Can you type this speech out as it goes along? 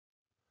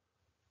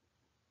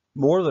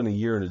More than a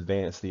year in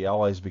advance, the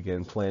Allies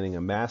began planning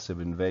a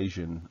massive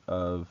invasion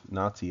of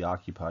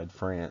Nazi-occupied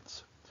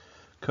France,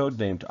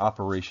 codenamed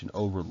Operation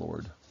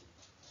Overlord.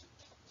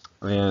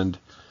 And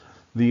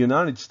the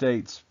United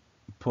States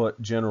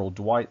put General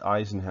Dwight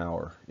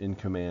Eisenhower in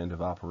command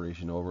of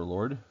Operation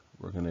Overlord.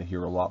 We're going to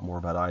hear a lot more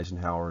about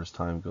Eisenhower as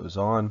time goes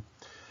on.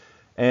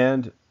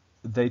 And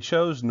they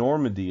chose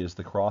Normandy as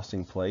the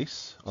crossing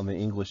place on the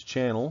English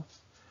Channel,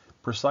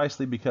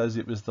 precisely because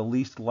it was the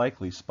least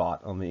likely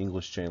spot on the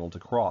English Channel to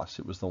cross.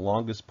 It was the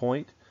longest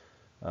point.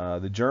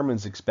 The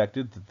Germans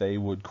expected that they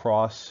would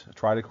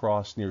try to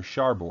cross near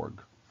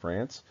Cherbourg,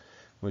 France,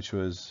 which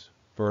was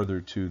further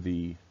to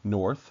the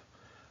north.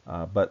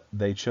 But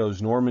they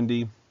chose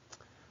Normandy.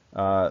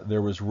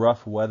 There was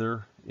rough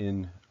weather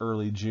in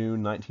early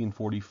June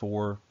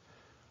 1944,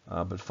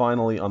 but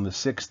finally on the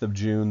 6th of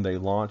June they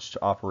launched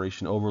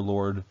Operation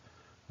Overlord.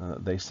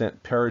 They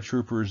sent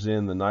paratroopers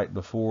in the night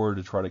before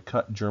to try to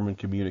cut German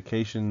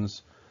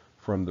communications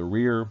from the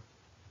rear.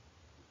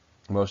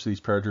 Most of these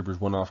paratroopers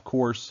went off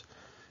course,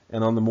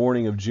 and on the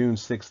morning of June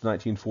 6,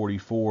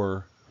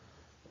 1944,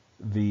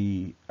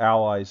 the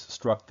Allies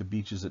struck the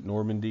beaches at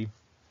Normandy.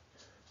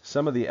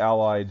 Some of the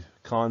Allied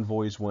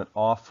convoys went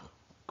off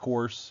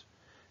course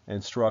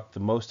and struck the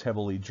most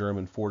heavily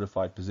German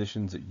fortified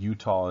positions at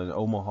Utah and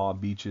Omaha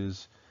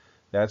beaches.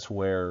 That's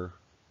where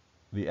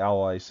the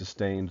Allies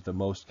sustained the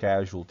most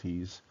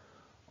casualties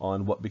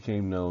on what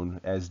became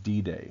known as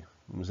D-Day.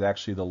 It was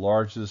actually the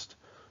largest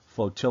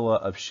flotilla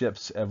of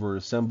ships ever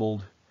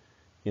assembled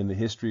in the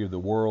history of the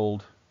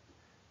world,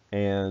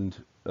 and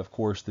of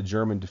course the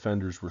German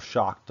defenders were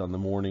shocked on the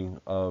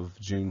morning of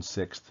June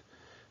 6th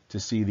to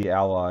see the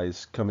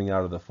Allies coming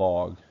out of the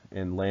fog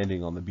and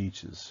landing on the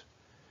beaches.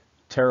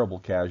 Terrible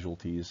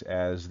casualties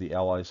as the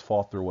Allies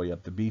fought their way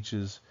up the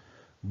beaches,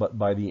 but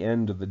by the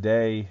end of the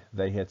day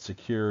they had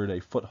secured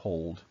a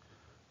foothold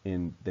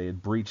they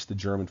had breached the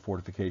German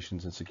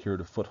fortifications and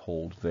secured a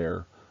foothold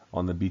there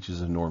on the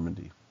beaches of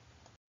Normandy.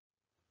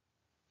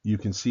 You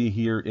can see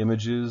here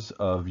images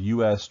of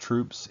U.S.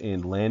 troops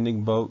in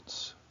landing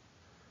boats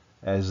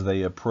as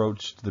they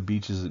approached the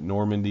beaches at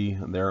Normandy.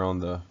 There on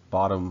the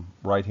bottom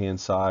right-hand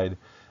side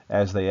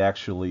as they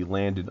actually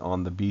landed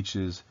on the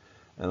beaches.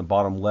 And the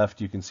bottom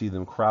left, you can see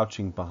them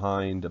crouching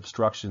behind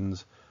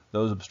obstructions.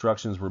 Those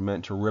obstructions were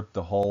meant to rip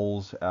the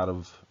hulls out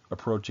of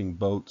approaching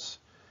boats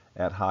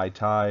at high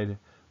tide.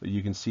 But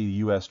you can see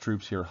U.S.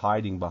 troops here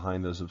hiding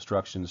behind those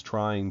obstructions,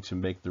 trying to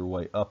make their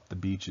way up the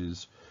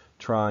beaches,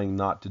 trying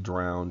not to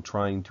drown,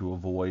 trying to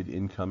avoid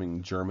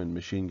incoming German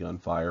machine gun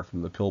fire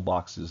from the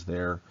pillboxes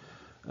there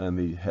and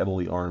the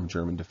heavily armed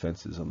German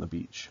defenses on the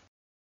beach.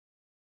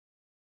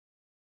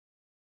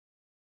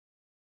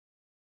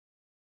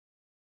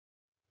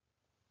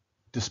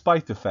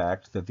 Despite the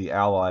fact that the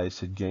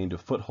Allies had gained a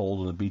foothold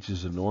on the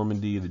beaches of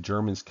Normandy, the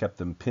Germans kept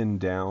them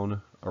pinned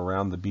down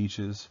around the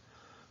beaches.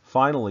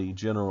 Finally,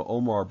 General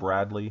Omar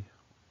Bradley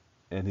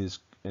and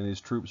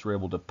his troops were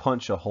able to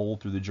punch a hole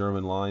through the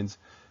German lines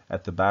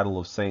at the Battle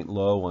of St.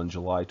 Lo on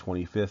July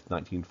 25th,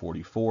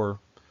 1944.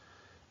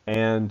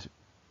 And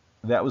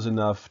that was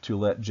enough to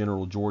let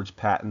General George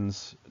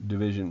Patton's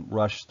division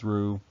rush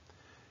through.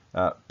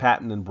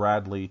 Patton and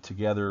Bradley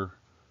together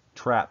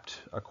trapped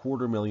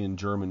 250,000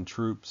 German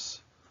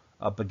troops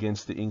up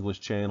against the English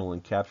Channel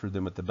and captured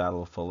them at the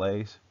Battle of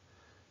Falaise.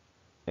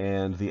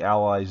 And the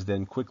Allies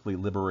then quickly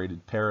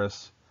liberated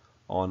Paris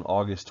on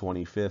August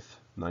 25th,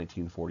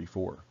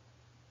 1944.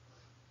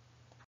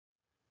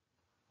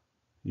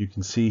 You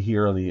can see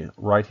here on the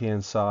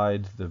right-hand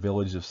side the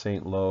village of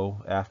St.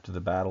 Lo after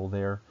the battle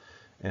there,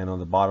 and on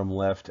the bottom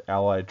left,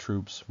 Allied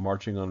troops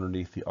marching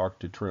underneath the Arc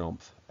de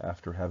Triomphe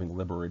after having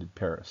liberated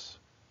Paris.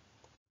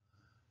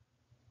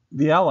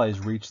 The Allies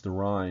reached the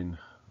Rhine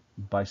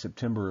by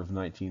September of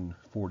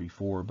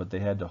 1944, but they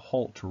had to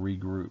halt to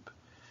regroup.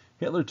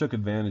 Hitler took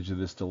advantage of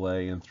this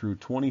delay and threw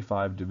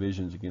 25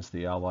 divisions against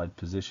the Allied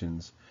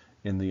positions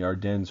in the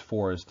Ardennes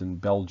forest in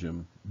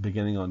Belgium,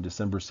 beginning on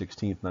December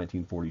 16,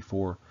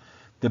 1944.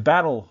 The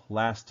battle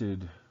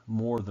lasted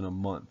more than a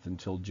month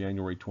until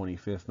January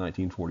 25,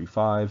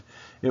 1945.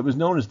 It was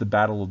known as the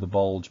Battle of the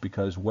Bulge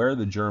because where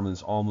the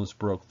Germans almost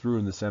broke through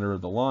in the center of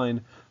the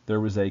line,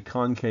 there was a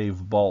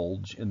concave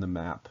bulge in the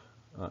map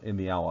in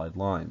the Allied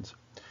lines.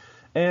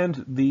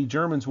 And the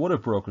Germans would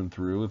have broken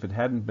through if it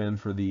hadn't been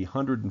for the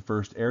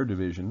 101st Air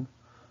Division,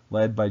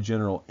 led by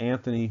General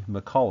Anthony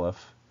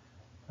McAuliffe,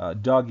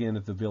 dug in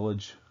at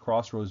the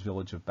crossroads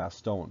village of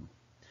Bastogne.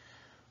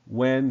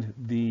 When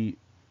the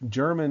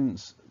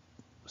Germans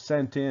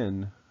sent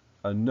in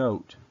a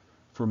note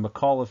for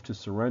McAuliffe to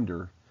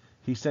surrender,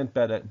 he sent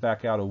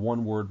back out a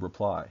one-word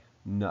reply: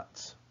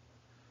 nuts.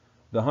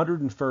 The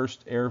 101st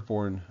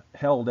Airborne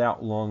held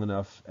out long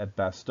enough at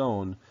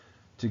Bastogne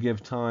to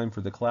give time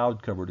for the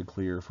cloud cover to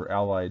clear for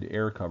Allied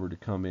air cover to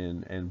come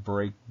in and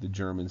break the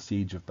German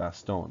siege of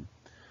Bastogne.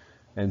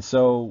 And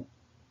so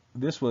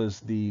this was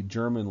the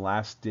German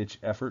last-ditch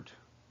effort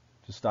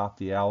to stop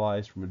the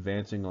Allies from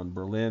advancing on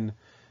Berlin.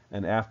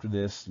 And after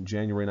this, in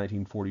January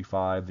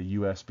 1945, the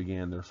U.S.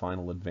 began their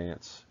final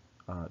advance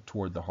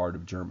toward the heart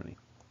of Germany.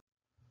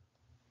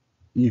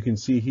 You can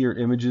see here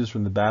images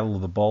from the Battle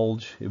of the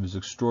Bulge. It was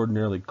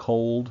extraordinarily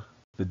cold,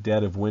 the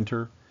dead of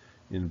winter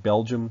in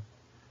Belgium,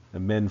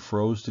 and men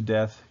froze to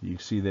death. You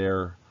see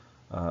there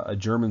a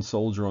German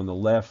soldier on the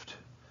left.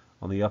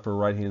 On the upper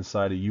right-hand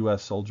side, a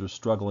U.S. soldier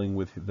struggling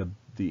with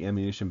the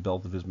ammunition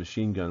belt of his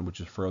machine gun, which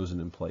is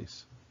frozen in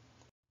place.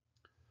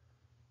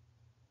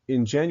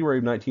 In January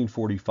of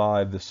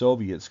 1945, the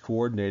Soviets,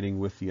 coordinating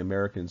with the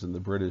Americans and the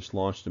British,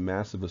 launched a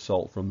massive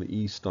assault from the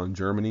east on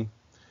Germany.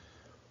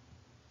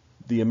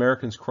 The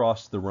Americans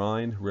crossed the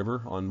Rhine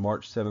River on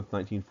March 7,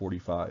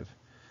 1945.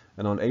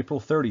 And on April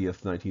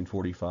 30th,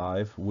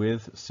 1945,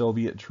 with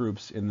Soviet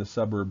troops in the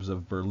suburbs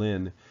of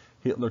Berlin,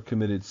 Hitler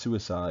committed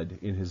suicide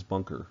in his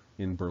bunker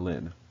in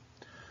Berlin.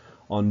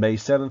 On May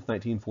 7,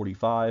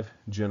 1945,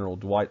 General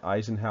Dwight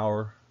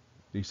Eisenhower,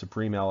 the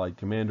Supreme Allied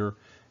Commander,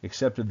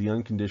 accepted the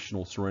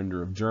unconditional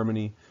surrender of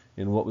Germany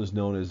in what was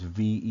known as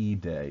VE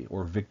Day,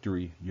 or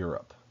Victory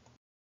Europe.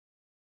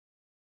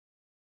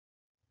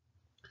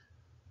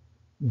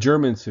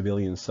 German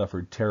civilians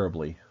suffered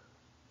terribly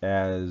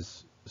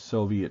as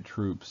Soviet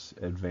troops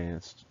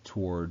advanced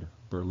toward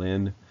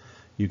Berlin.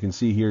 You can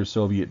see here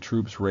Soviet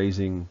troops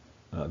raising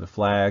the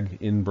flag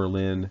in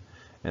Berlin,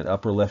 and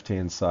upper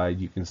left-hand side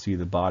you can see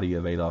the body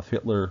of Adolf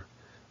Hitler.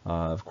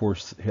 Of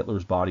course,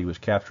 Hitler's body was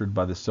captured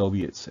by the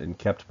Soviets and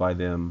kept by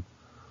them.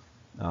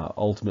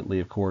 Ultimately,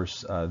 of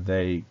course,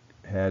 they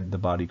had the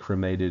body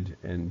cremated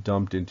and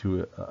dumped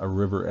into a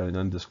river at an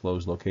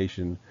undisclosed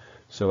location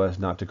so as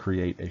not to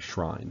create a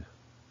shrine.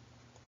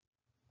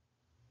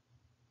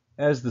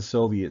 As the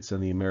Soviets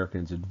and the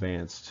Americans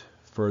advanced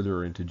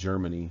further into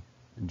Germany,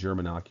 and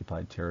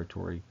German-occupied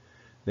territory,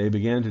 they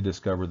began to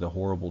discover the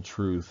horrible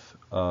truth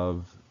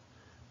of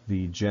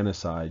the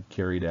genocide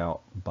carried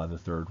out by the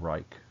Third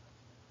Reich,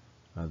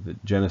 the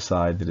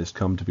genocide that has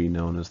come to be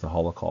known as the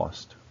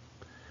Holocaust.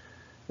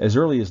 As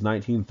early as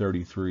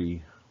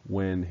 1933,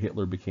 when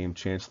Hitler became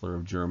Chancellor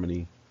of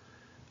Germany,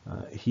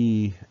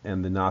 he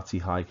and the Nazi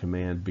High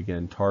Command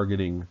began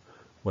targeting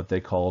what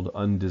they called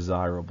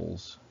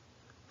undesirables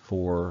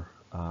for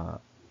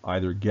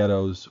either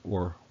ghettos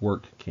or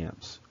work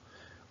camps.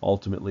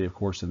 Ultimately, of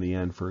course, in the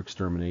end, for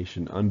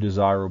extermination.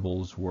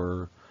 Undesirables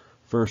were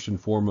first and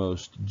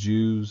foremost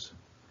Jews,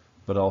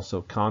 but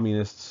also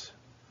communists,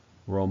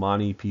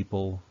 Romani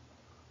people,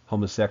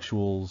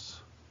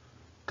 homosexuals,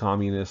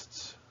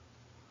 communists,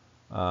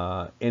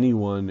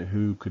 anyone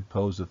who could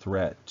pose a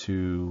threat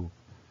to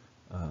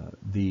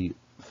the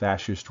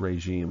fascist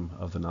regime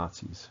of the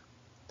Nazis.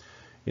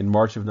 In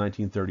March of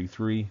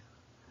 1933,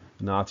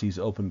 the Nazis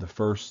opened the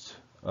first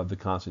of the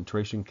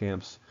concentration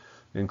camps,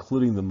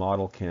 including the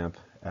model camp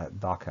at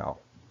Dachau.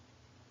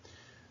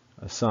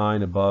 A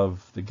sign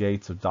above the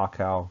gates of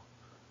Dachau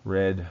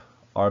read,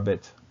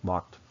 "Arbeit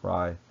macht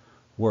frei,"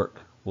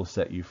 work will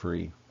set you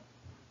free.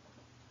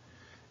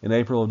 In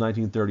April of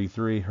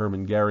 1933,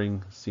 Hermann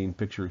Goering, seen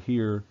pictured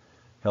here,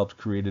 helped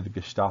create the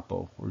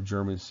Gestapo, or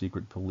German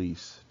secret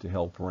police, to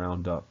help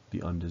round up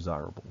the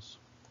undesirables.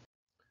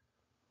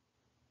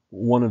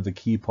 One of the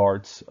key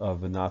parts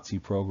of the Nazi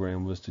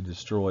program was to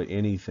destroy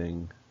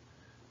anything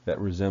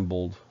that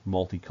resembled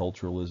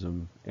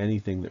multiculturalism,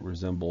 anything that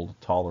resembled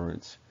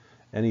tolerance,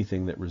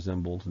 anything that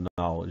resembled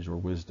knowledge or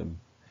wisdom.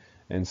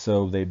 And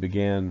so they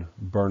began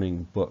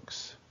burning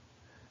books.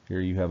 Here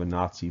you have a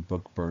Nazi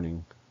book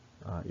burning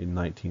in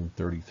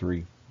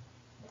 1933.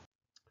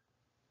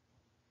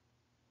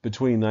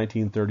 Between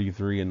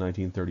 1933 and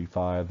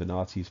 1935, the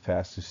Nazis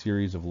passed a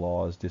series of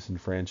laws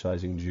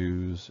disenfranchising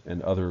Jews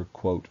and other,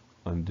 quote,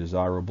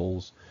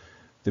 undesirables.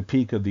 The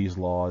peak of these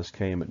laws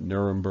came at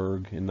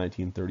Nuremberg in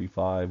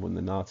 1935 when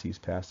the Nazis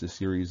passed a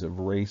series of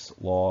race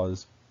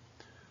laws.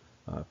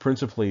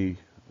 Principally,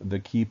 the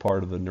key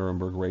part of the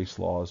Nuremberg race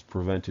laws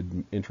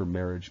prevented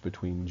intermarriage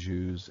between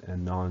Jews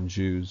and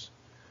non-Jews.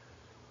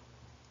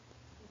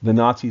 The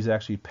Nazis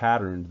actually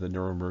patterned the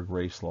Nuremberg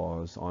race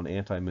laws on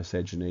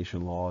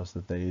anti-miscegenation laws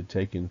that they had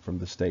taken from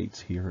the states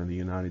here in the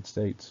United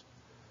States.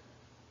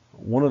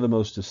 One of the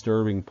most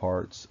disturbing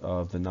parts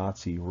of the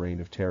Nazi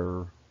reign of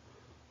terror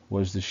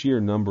was the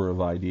sheer number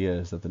of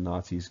ideas that the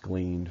Nazis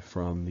gleaned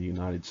from the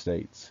United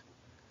States.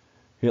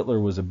 Hitler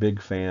was a big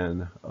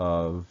fan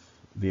of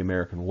the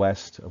American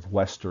West, of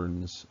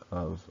Westerns,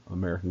 of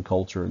American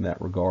culture in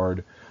that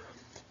regard.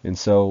 And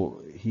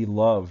so he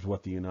loved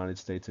what the United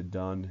States had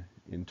done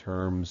in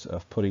terms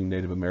of putting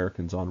Native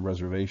Americans on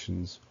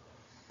reservations.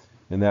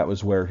 And that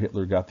was where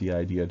Hitler got the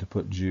idea to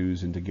put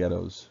Jews into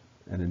ghettos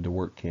and into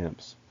work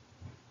camps.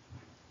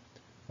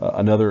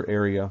 Another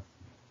area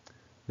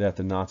that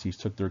the Nazis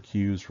took their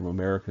cues from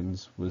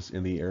Americans was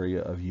in the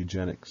area of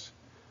eugenics.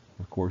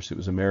 Of course, it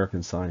was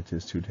American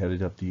scientists who'd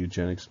headed up the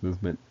eugenics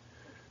movement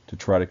to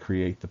try to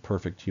create the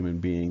perfect human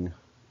being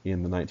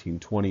in the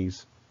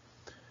 1920s,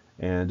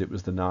 and it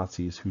was the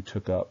Nazis who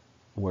took up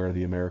where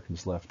the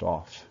Americans left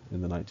off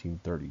in the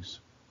 1930s.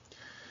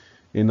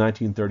 In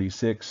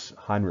 1936,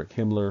 Heinrich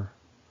Himmler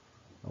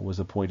was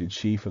appointed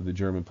chief of the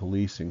German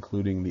police,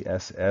 including the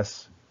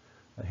SS.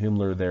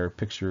 Himmler there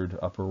pictured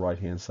upper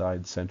right-hand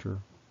side center.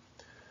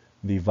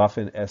 The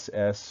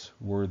Waffen-SS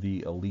were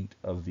the elite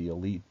of the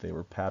elite. They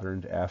were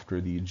patterned after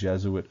the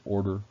Jesuit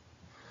order.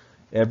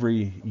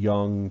 Every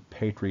young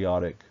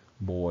patriotic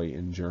boy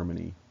in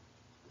Germany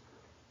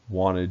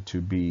wanted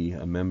to be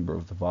a member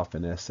of the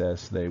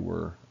Waffen-SS. They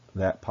were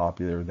that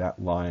popular,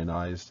 that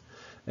lionized,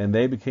 and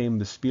they became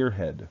the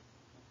spearhead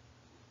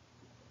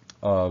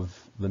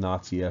of the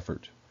Nazi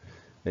effort.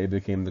 They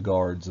became the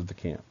guards of the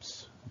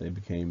camps. They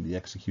became the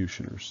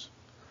executioners.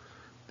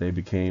 They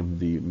became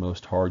the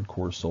most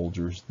hardcore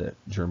soldiers that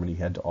Germany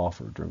had to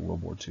offer during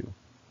World War II.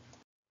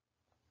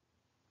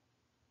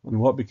 On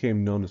what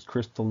became known as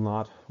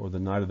Kristallnacht, or the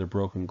Night of the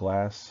Broken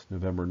Glass,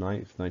 November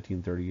 9th,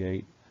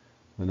 1938,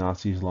 the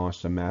Nazis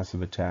launched a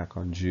massive attack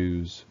on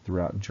Jews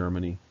throughout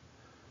Germany,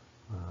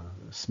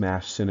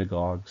 smashed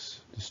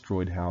synagogues,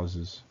 destroyed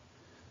houses,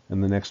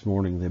 and the next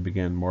morning they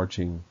began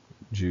marching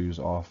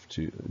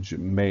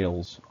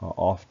males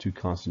off to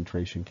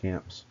concentration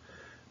camps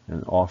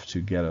and off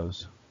to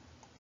ghettos.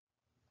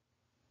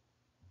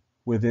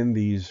 Within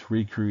these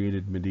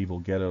recreated medieval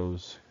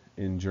ghettos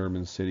in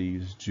German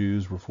cities,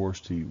 Jews were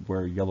forced to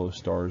wear yellow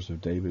stars of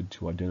David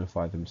to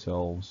identify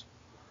themselves.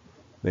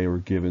 They were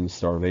given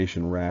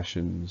starvation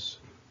rations,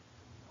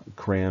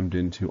 crammed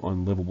into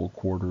unlivable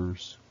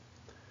quarters,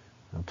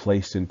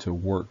 placed into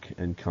work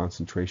and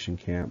concentration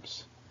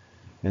camps.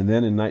 And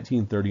then in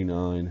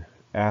 1939,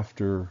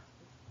 after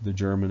the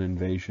German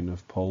invasion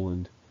of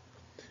Poland,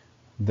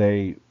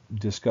 they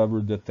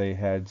discovered that they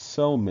had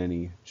so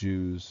many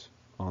Jews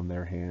on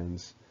their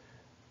hands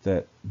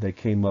that they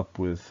came up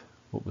with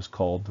what was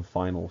called the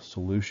final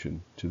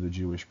solution to the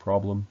Jewish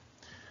problem.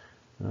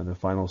 The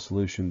final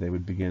solution, they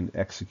would begin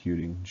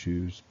executing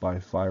Jews by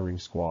firing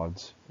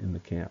squads in the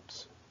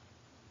camps.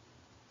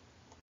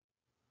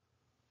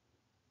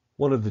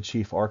 One of the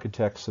chief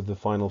architects of the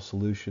final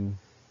solution,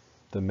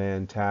 the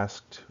man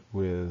tasked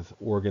with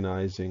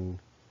organizing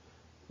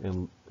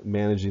and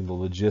managing the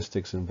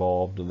logistics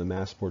involved in the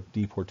mass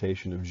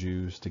deportation of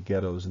Jews to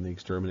ghettos in the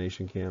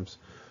extermination camps,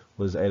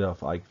 was Adolf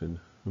Eichmann,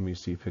 whom you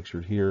see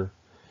pictured here.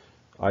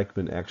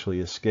 Eichmann actually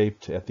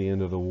escaped at the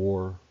end of the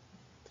war,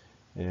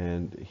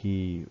 and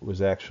he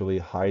was actually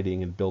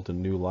hiding and built a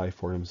new life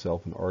for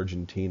himself in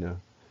Argentina,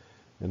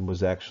 and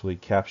was actually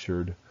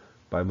captured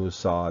by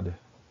Mossad,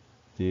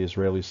 the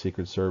Israeli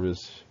Secret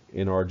Service,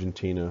 in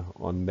Argentina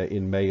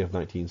in May of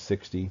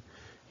 1960.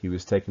 He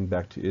was taken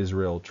back to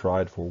Israel,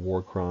 tried for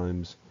war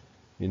crimes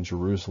in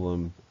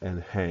Jerusalem,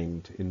 and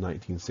hanged in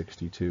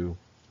 1962.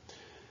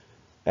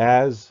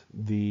 As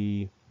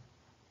the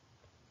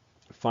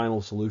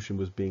final solution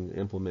was being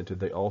implemented,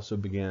 they also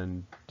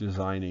began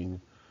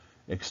designing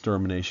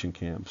extermination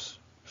camps,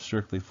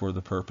 strictly for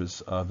the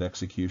purpose of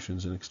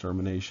executions and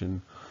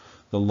extermination.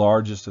 The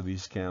largest of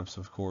these camps,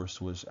 of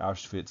course, was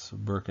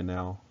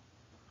Auschwitz-Birkenau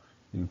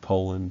in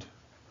Poland.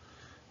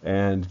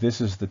 And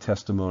this is the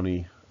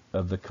testimony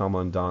of the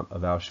commandant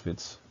of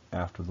Auschwitz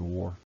after the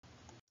war.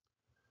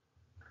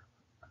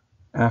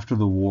 After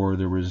the war,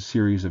 there was a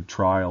series of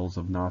trials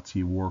of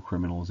Nazi war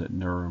criminals at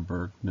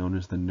Nuremberg, known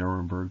as the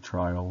Nuremberg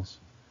trials.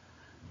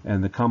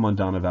 And the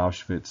commandant of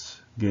Auschwitz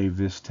gave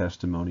this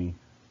testimony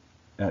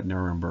at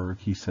Nuremberg.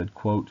 He said,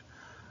 quote,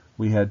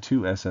 "We had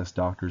 2 SS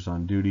doctors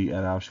on duty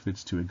at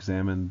Auschwitz to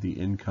examine the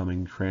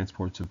incoming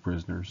transports of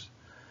prisoners.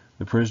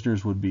 The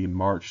prisoners would be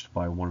marched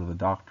by one of the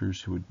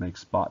doctors who would make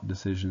spot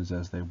decisions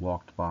as they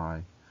walked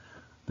by.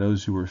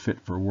 Those who were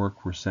fit for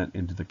work were sent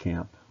into the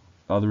camp.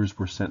 Others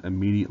were sent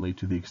immediately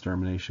to the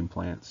extermination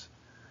plants.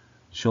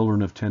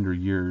 Children of tender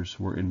years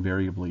were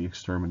invariably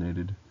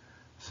exterminated,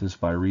 since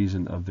by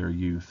reason of their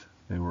youth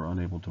they were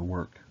unable to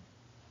work."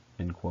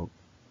 End quote.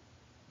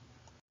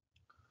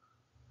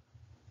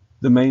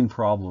 The main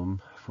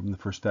problem from the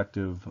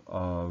perspective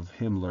of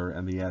Himmler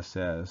and the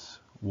SS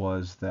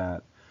was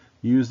that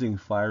using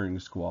firing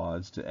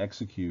squads to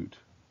execute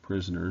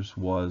prisoners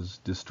was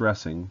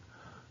distressing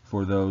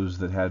for those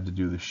that had to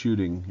do the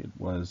shooting. It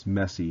was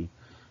messy.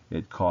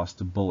 It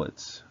cost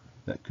bullets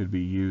that could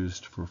be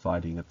used for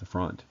fighting at the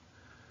front.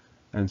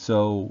 And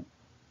so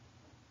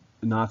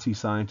Nazi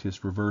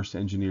scientists reverse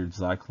engineered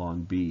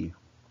Zyklon B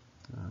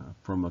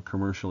from a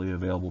commercially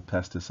available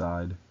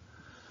pesticide.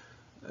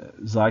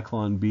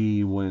 Zyklon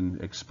B, when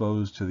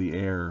exposed to the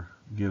air,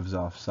 gives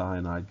off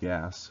cyanide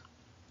gas.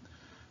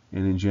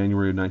 And in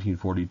January of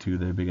 1942,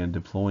 they began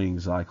deploying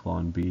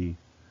Zyklon B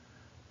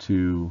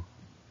to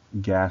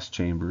gas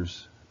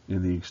chambers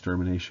in the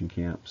extermination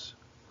camps.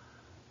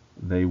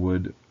 They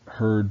would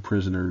herd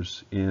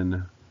prisoners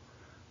in,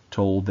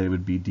 told they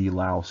would be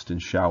deloused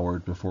and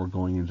showered before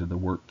going into the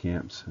work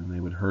camps, and they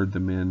would herd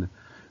them in.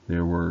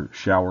 There were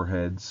shower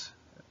heads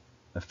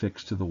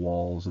affixed to the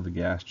walls of the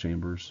gas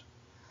chambers.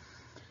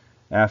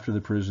 After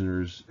the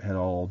prisoners had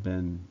all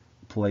been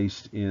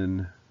placed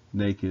in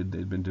naked,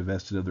 they'd been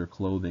divested of their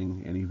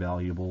clothing, any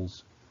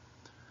valuables,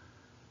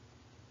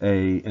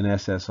 an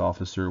SS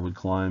officer would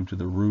climb to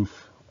the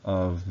roof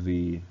of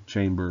the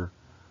chamber,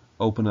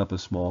 open up a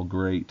small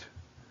grate,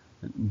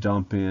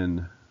 dump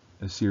in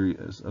a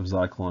series of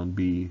Zyklon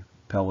B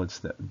pellets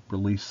that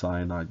release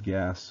cyanide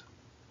gas.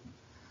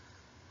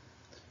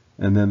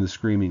 and then the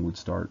screaming would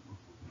start.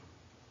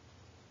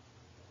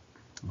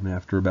 And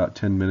after about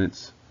 10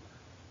 minutes,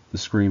 the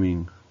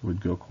screaming would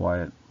go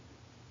quiet.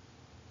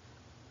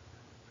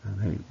 And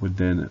they would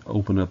then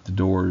open up the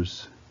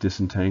doors,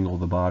 disentangle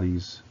the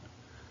bodies,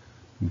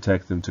 and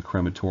take them to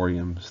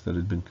crematoriums that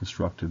had been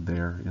constructed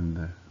there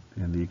in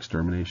the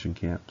extermination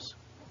camps.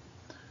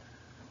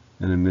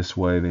 And in this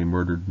way, they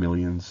murdered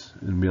millions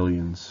and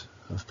millions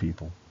of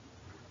people.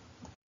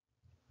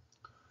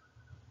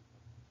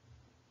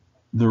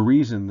 The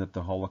reason that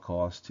the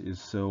Holocaust is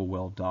so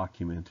well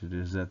documented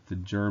is that the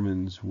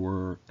Germans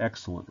were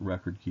excellent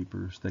record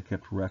keepers. They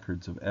kept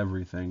records of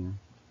everything.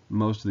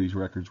 Most of these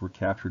records were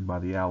captured by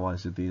the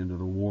Allies at the end of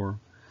the war.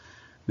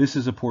 This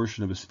is a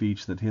portion of a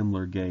speech that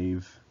Himmler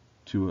gave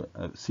to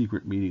a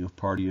secret meeting of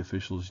party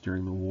officials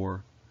during the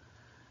war.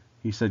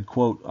 He said,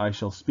 quote, "I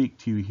shall speak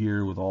to you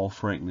here with all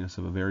frankness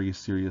of a very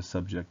serious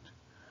subject.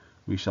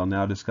 We shall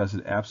now discuss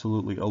it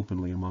absolutely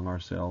openly among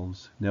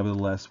ourselves.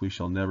 Nevertheless, we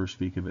shall never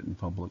speak of it in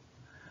public.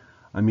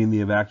 I mean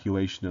the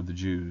evacuation of the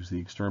Jews, the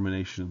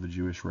extermination of the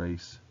Jewish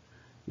race.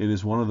 It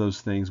is one of those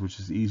things which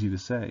is easy to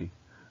say.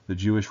 The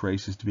Jewish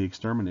race is to be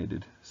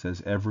exterminated,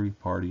 says every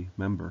party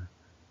member.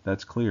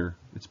 That's clear.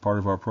 It's part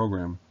of our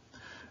program.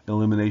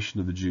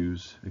 Elimination of the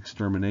Jews,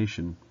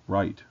 extermination,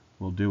 right,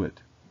 we'll do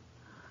it.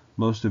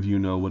 Most of you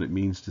know what it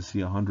means to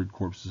see 100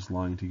 corpses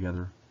lying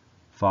together,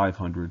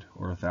 500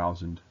 or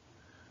 1,000.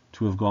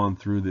 To have gone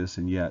through this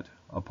and yet,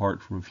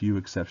 apart from a few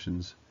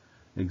exceptions,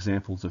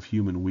 examples of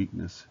human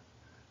weakness,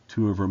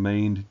 to have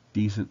remained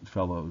decent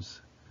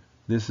fellows.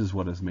 This is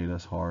what has made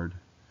us hard.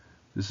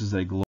 This is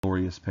a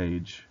glorious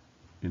page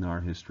in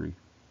our history."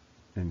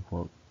 End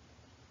quote.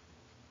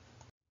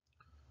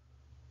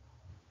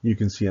 You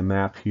can see a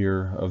map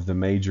here of the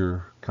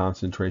major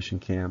concentration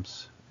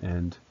camps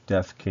and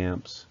death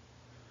camps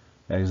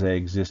as they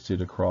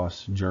existed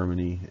across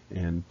Germany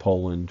and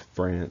Poland,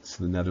 France,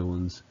 the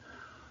Netherlands,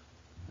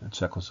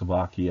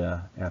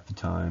 Czechoslovakia at the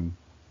time.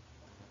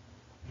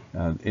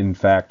 In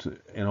fact,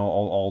 in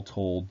all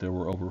told, there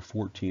were over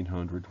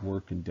 1,400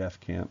 work and death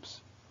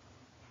camps.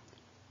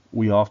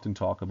 We often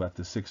talk about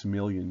the 6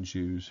 million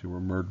Jews who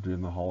were murdered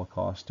in the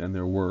Holocaust, and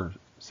there were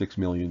 6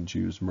 million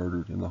Jews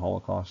murdered in the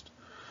Holocaust.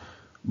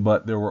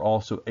 But there were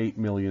also 8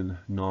 million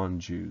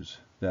non-Jews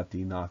that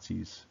the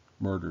Nazis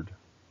murdered.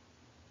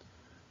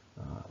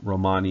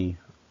 Romani,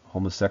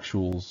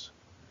 homosexuals,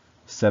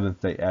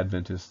 Seventh-day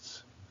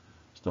Adventists,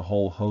 just a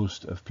whole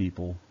host of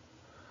people.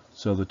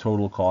 So the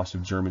total cost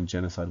of German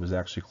genocide was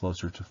actually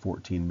closer to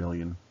 14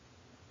 million.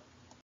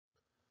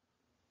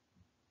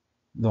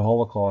 The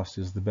Holocaust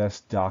is the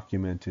best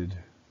documented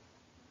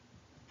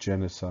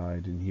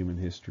genocide in human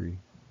history.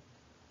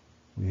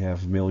 We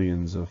have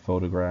millions of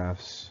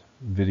photographs,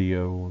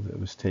 video that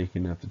was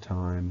taken at the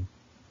time.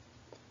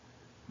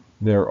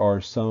 There are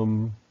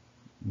some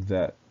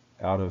that,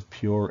 out of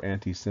pure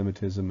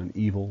anti-Semitism and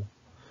evil,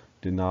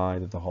 deny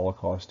that the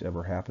Holocaust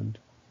ever happened.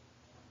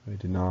 They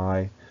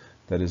deny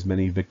that as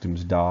many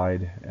victims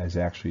died as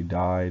actually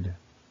died,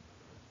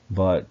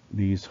 but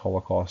these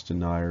Holocaust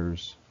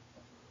deniers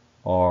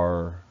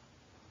are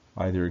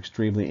either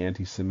extremely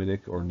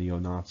anti-Semitic or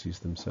neo-Nazis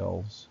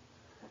themselves.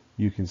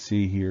 You can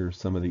see here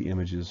some of the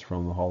images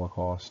from the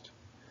Holocaust.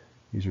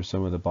 These are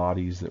some of the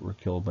bodies that were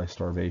killed by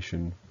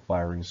starvation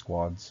firing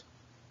squads.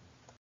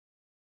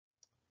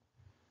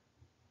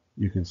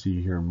 You can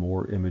see here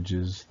more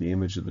images. The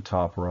image at the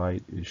top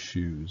right is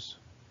shoes.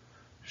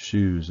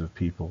 Shoes of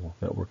people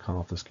that were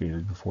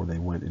confiscated before they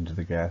went into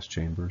the gas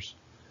chambers.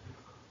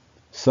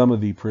 Some of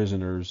the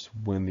prisoners,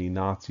 when the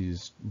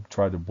Nazis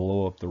tried to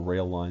blow up the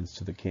rail lines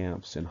to the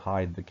camps and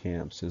hide the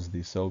camps as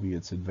the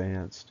Soviets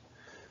advanced,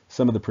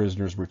 some of the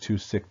prisoners were too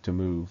sick to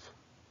move.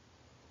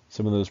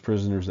 Some of those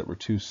prisoners that were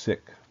too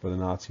sick for the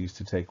Nazis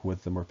to take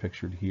with them are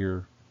pictured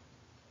here.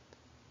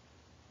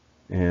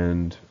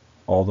 And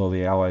although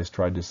the Allies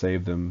tried to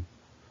save them,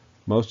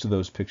 most of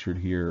those pictured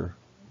here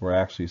were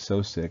actually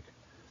so sick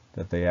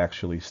that they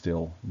actually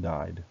still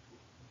died.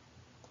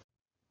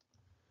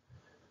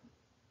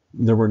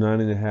 There were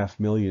 9.5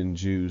 million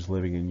Jews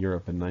living in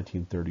Europe in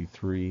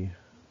 1933.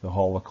 The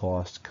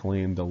Holocaust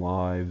claimed the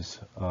lives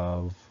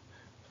of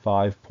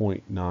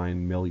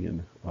 5.9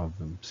 million of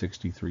them,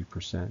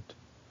 63%.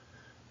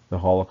 The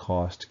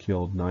Holocaust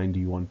killed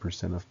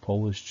 91% of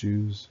Polish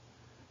Jews,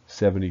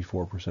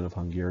 74% of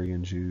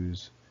Hungarian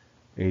Jews,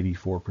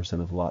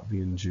 84% of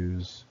Latvian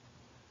Jews,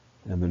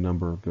 and the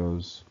number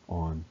goes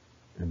on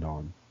and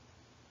on.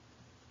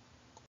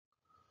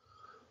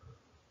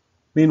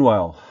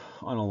 Meanwhile,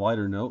 on a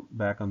lighter note,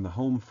 back on the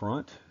home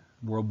front,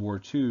 World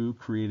War II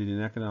created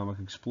an economic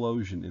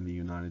explosion in the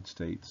United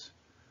States.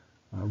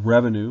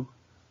 Revenue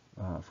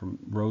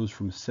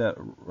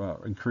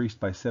increased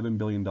by $7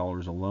 billion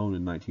alone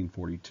in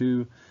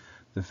 1942.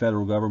 The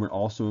federal government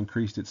also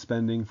increased its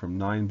spending from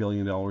 $9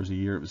 billion a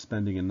year it was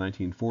spending in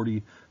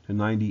 1940 to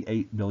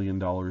 $98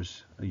 billion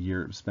a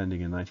year it was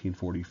spending in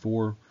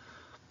 1944.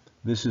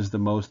 This is the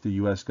most the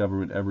U.S.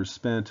 government ever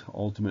spent.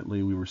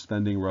 Ultimately, we were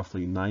spending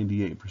roughly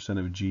 98%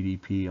 of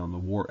GDP on the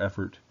war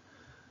effort.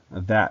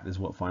 That is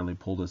what finally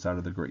pulled us out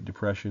of the Great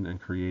Depression and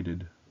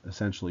created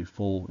essentially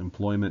full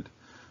employment.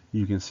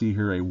 You can see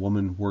here a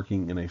woman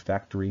working in a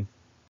factory.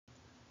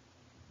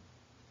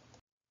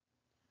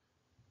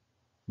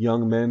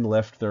 Young men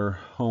left their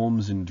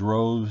homes in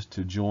droves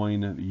to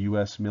join the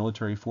U.S.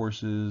 military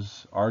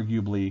forces.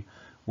 Arguably,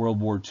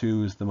 World War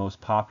II is the most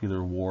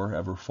popular war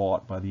ever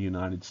fought by the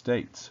United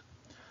States.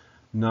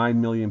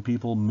 9 million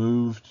people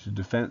moved to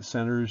defense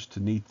centers to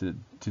meet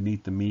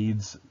the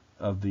needs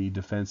of the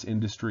defense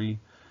industry.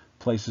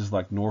 Places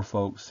like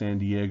Norfolk, San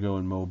Diego,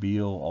 and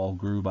Mobile all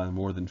grew by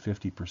more than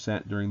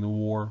 50% during the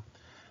war.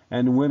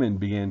 And women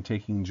began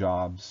taking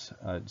jobs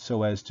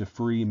so as to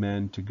free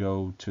men to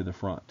go to the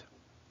front.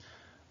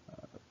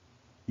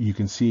 You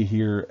can see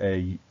here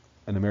an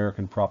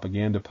American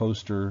propaganda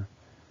poster.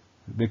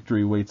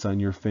 Victory waits on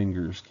your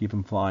fingers. Keep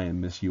 'em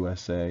flying, Miss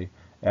USA.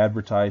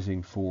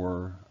 Advertising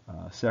for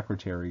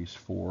secretaries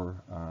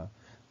for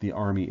the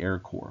Army Air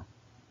Corps.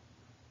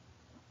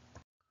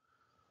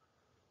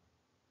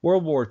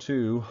 World War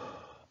II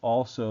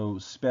also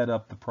sped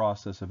up the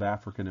process of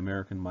African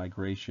American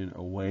migration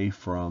away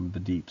from the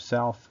Deep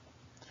South,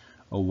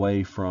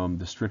 away from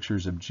the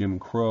strictures of Jim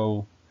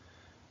Crow.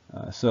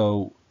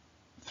 So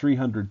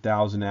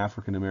 300,000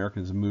 African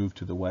Americans moved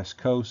to the West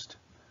Coast,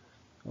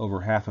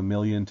 over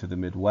 500,000 to the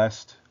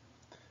Midwest,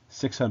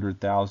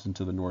 600,000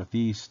 to the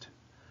Northeast,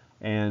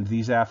 and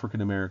these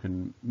African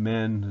American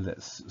men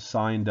that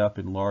signed up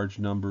in large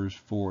numbers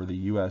for the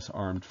U.S.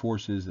 Armed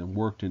Forces and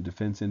worked in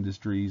defense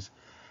industries.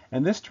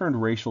 And this turned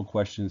racial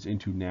questions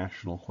into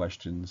national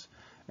questions.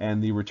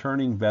 And the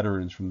returning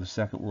veterans from the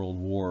Second World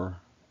War,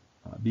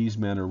 these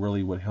men are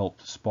really what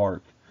helped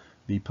spark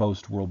the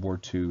post-World War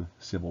II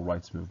civil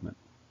rights movement.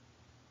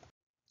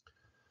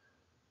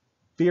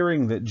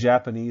 Fearing that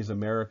Japanese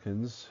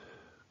Americans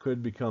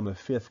could become a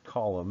fifth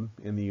column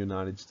in the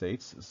United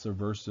States,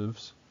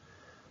 subversives,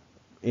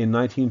 in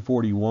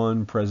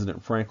 1941,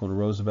 President Franklin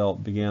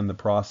Roosevelt began the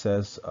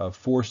process of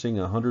forcing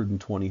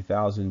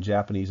 120,000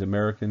 Japanese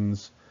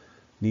Americans,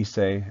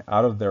 Nisei,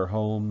 out of their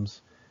homes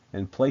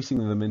and placing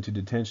them into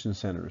detention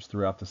centers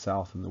throughout the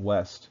South and the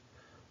West.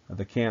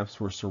 The camps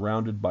were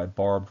surrounded by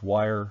barbed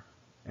wire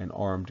and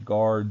armed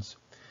guards.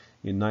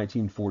 In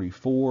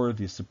 1944,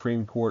 the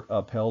Supreme Court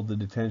upheld the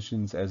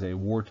detentions as a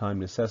wartime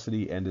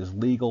necessity and as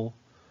legal.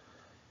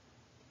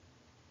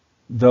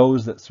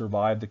 Those that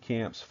survived the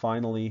camps,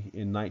 finally,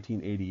 in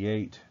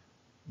 1988,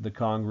 the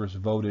Congress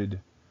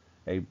voted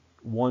a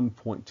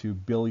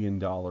 $1.2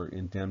 billion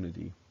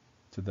indemnity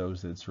to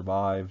those that had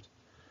survived.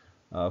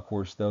 Of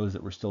course, those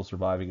that were still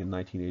surviving in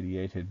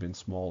 1988 had been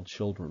small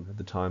children at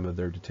the time of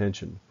their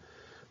detention.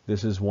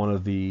 This is one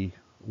of the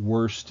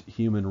worst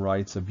human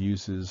rights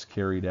abuses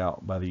carried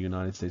out by the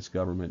United States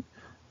government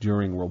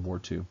during World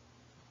War II.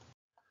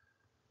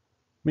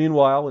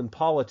 Meanwhile, in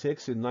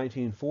politics, in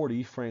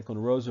 1940, Franklin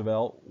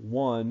Roosevelt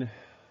won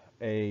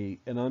an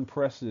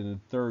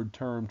unprecedented third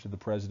term to the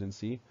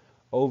presidency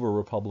over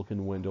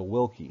Republican Wendell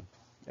Willkie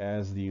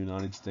as the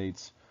United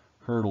States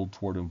hurtled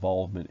toward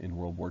involvement in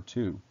World War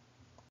II.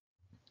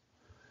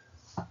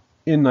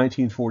 In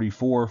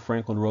 1944,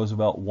 Franklin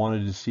Roosevelt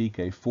wanted to seek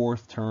a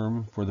fourth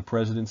term for the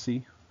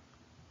presidency.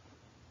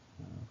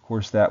 Of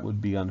course, that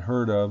would be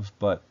unheard of,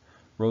 but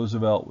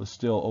Roosevelt was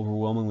still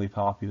overwhelmingly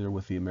popular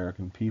with the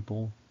American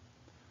people.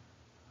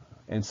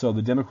 And so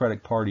the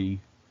Democratic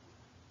Party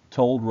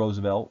told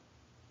Roosevelt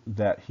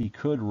that he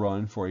could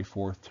run for a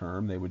fourth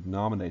term. They would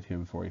nominate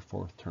him for a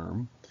fourth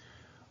term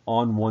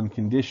on one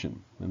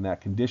condition. And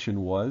that condition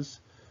was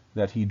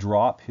that he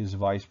drop his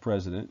vice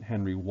president,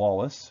 Henry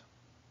Wallace.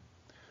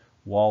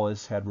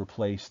 Wallace had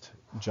replaced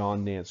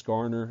John Nance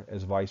Garner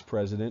as vice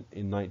president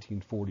in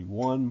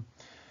 1941.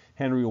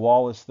 Henry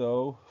Wallace,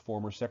 though,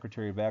 former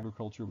Secretary of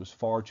Agriculture, was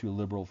far too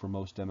liberal for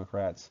most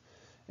Democrats.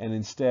 And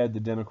instead, the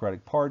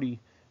Democratic Party,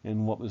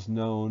 in what was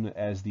known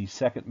as the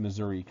Second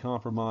Missouri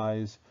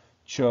Compromise,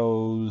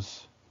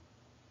 chose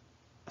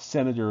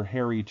Senator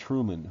Harry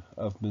Truman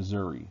of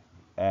Missouri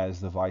as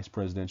the vice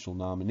presidential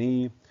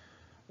nominee,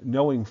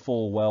 knowing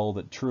full well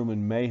that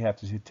Truman may have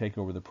to take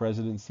over the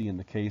presidency in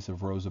the case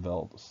of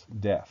Roosevelt's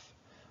death.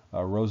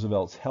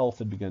 Roosevelt's health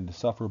had begun to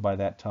suffer by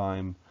that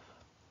time,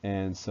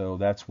 and so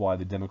that's why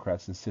the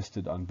Democrats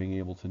insisted on being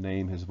able to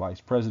name his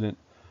vice president.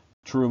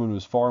 Truman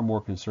was far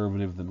more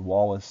conservative than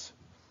Wallace,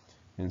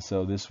 and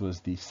so this was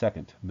the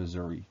Second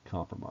Missouri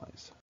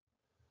Compromise.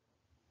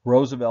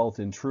 Roosevelt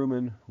and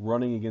Truman,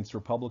 running against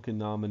Republican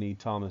nominee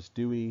Thomas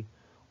Dewey,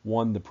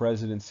 won the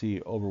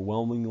presidency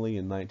overwhelmingly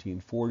in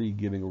 1940,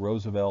 giving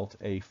Roosevelt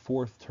a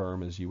fourth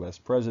term as U.S.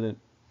 president.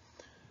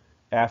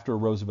 After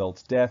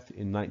Roosevelt's death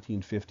in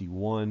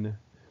 1951,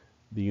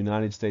 the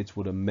United States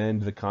would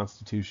amend the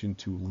Constitution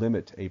to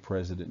limit a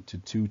president to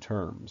 2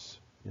 terms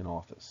in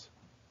office.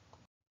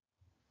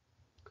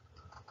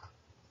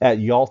 At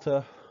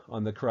Yalta,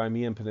 on the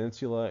Crimean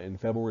Peninsula in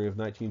February of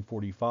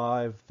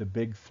 1945, the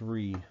Big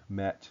Three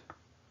met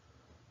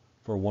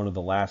for one of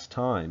the last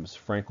times.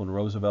 Franklin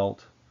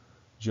Roosevelt,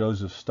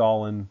 Joseph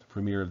Stalin,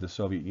 Premier of the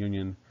Soviet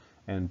Union,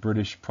 and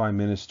British Prime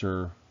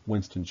Minister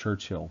Winston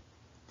Churchill.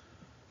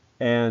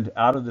 And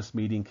out of this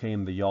meeting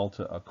came the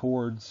Yalta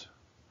Accords.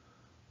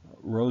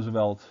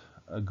 Roosevelt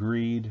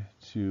agreed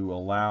to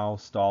allow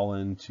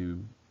Stalin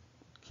to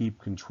keep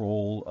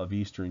control of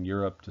Eastern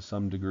Europe to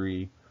some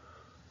degree.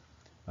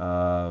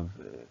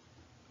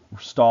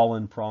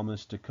 Stalin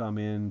promised to come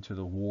into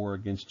the war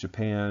against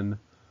Japan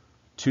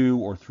 2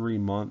 or 3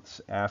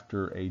 months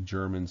after a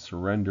German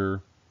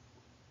surrender.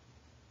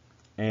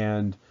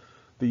 And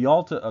the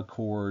Yalta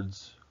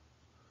Accords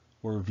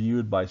were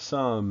viewed by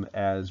some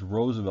as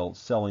Roosevelt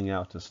selling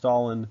out to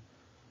Stalin.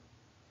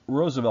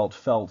 Roosevelt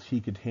felt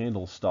he could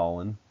handle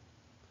Stalin.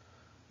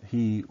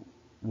 He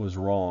was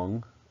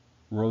wrong.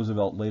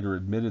 Roosevelt later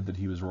admitted that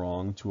he was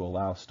wrong to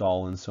allow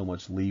Stalin so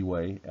much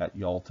leeway at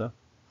Yalta.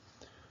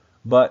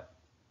 But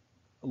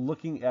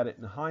looking at it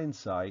in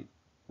hindsight,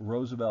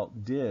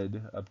 Roosevelt did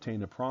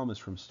obtain a promise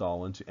from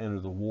Stalin to enter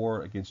the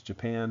war against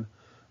Japan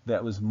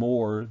that was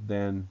more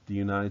than the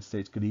United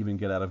States could even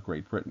get out of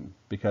Great Britain.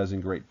 Because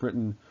in Great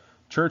Britain,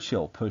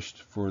 Churchill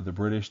pushed for the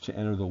British to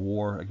enter the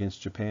war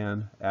against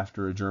Japan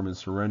after a German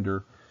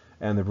surrender,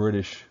 and the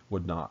British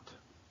would not.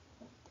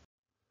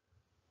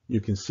 You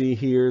can see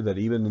here that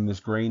even in this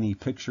grainy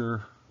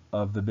picture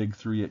of the big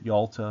three at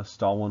Yalta,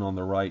 Stalin on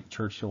the right,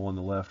 Churchill on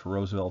the left,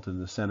 Roosevelt in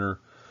the center.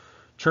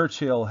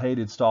 Churchill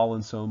hated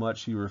Stalin so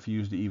much he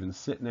refused to even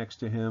sit next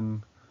to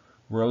him.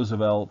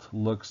 Roosevelt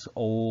looks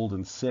old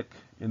and sick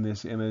in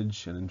this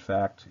image, and in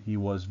fact, he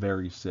was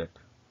very sick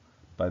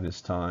by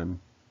this time.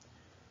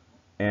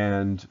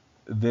 And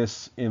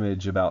this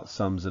image about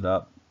sums it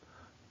up.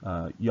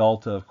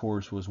 Yalta, of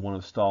course, was one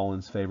of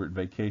Stalin's favorite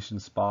vacation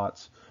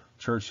spots.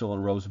 Churchill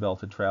and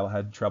Roosevelt had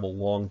to travel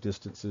long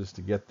distances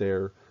to get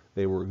there.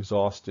 They were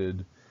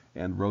exhausted,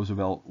 and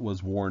Roosevelt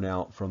was worn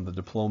out from the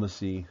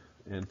diplomacy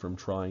and from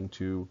trying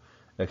to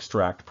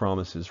extract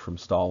promises from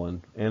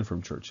Stalin and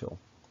from Churchill.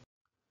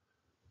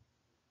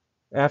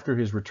 After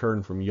his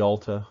return from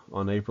Yalta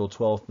on April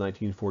 12,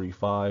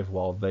 1945,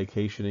 while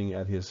vacationing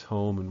at his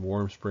home in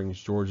Warm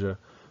Springs, Georgia,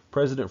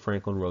 President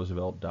Franklin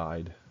Roosevelt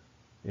died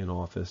in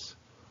office.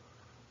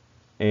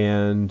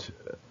 And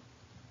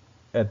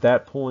at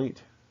that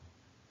point,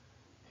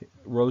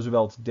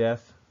 Roosevelt's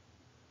death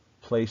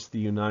placed the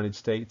United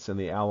States and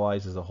the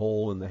Allies as a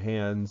whole in the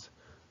hands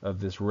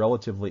of this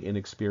relatively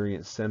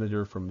inexperienced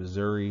senator from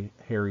Missouri,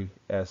 Harry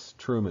S.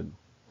 Truman.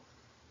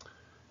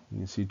 You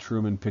can see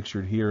Truman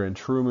pictured here, and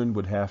Truman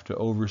would have to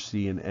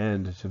oversee an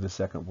end to the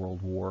Second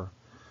World War.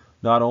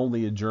 Not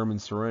only a German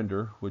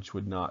surrender, which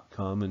would not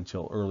come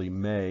until early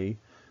May,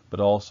 but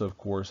also, of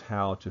course,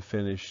 how to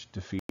finish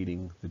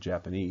defeating the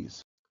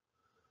Japanese.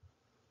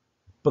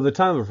 By the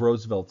time of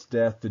Roosevelt's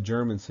death, the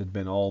Germans had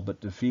been all but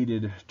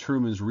defeated.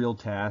 Truman's real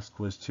task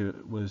was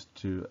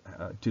to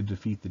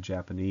defeat the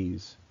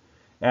Japanese.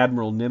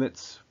 Admiral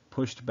Nimitz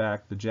pushed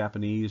back the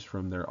Japanese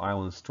from their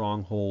island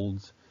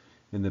strongholds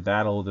in the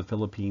Battle of the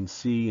Philippine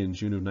Sea in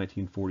June of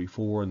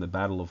 1944 and the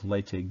Battle of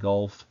Leyte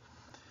Gulf.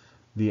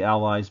 The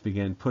Allies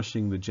began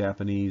pushing the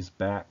Japanese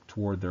back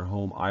toward their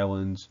home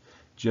islands.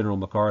 General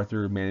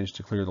MacArthur managed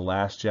to clear the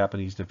last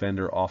Japanese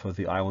defender off of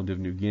the island of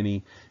New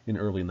Guinea in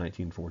early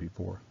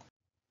 1944.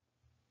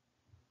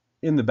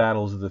 In the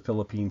battles of the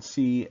Philippine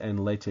Sea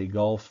and Leyte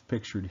Gulf,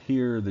 pictured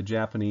here, the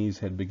Japanese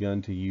had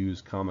begun to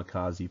use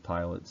kamikaze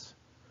pilots.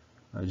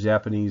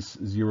 Japanese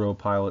Zero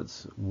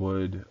pilots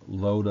would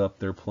load up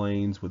their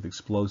planes with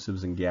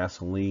explosives and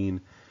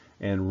gasoline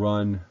and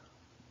run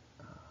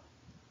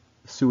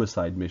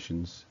suicide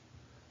missions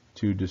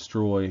to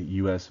destroy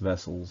U.S.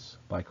 vessels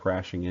by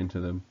crashing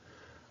into them.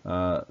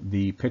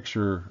 The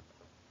picture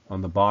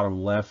on the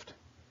bottom left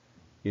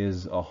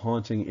is a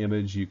haunting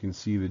image. You can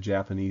see the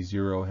Japanese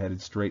Zero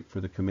headed straight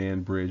for the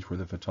command bridge where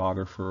the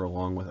photographer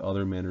along with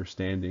other men are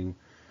standing.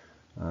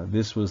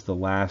 This was the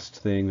last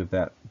thing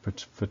that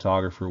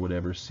photographer would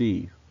ever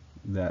see,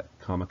 that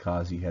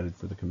kamikaze headed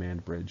for the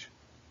command bridge.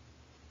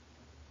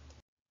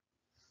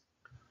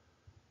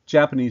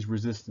 Japanese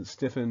resistance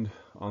stiffened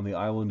on the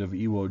island of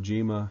Iwo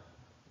Jima.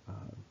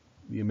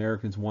 The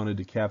Americans wanted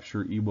to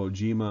capture Iwo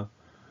Jima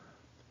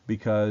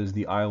because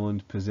the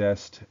island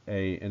possessed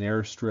an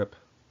airstrip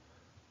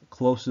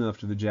close enough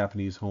to the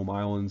Japanese home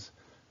islands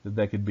that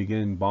they could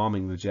begin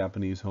bombing the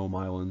Japanese home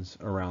islands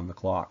around the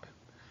clock.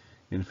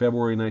 In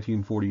February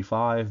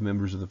 1945,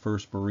 members of the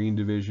 1st Marine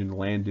Division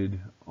landed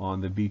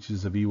on the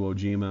beaches of Iwo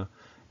Jima,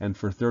 and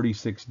for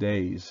 36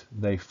 days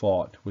they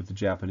fought with the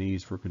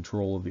Japanese for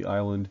control of the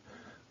island.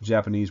 The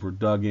Japanese were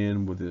dug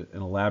in with an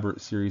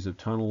elaborate series of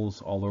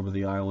tunnels all over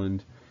the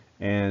island,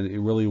 and it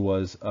really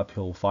was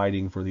uphill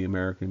fighting for the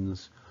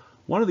Americans.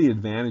 One of the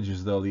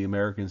advantages, though, the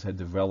Americans had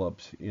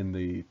developed in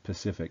the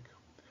Pacific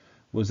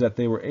was that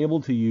they were able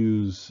to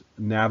use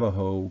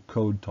Navajo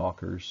code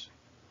talkers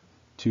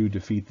to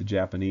defeat the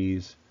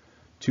Japanese.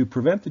 To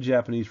prevent the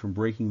Japanese from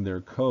breaking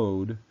their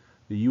code,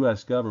 the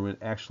U.S. government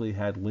actually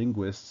had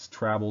linguists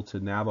travel to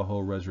Navajo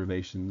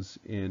reservations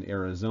in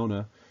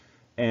Arizona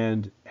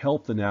and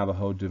help the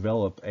Navajo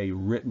develop a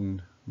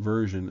written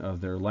version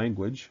of their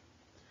language.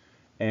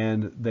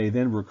 And they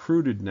then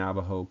recruited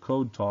Navajo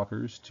code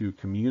talkers to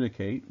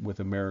communicate with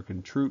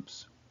American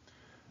troops.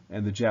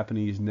 and the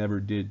Japanese never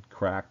did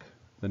crack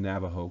the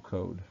Navajo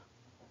code.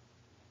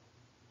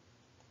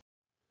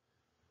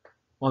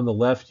 On the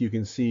left, you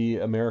can see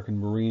American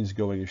Marines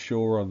going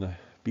ashore on the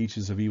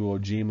beaches of Iwo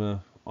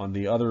Jima. On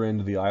the other end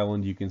of the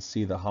island, you can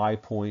see the high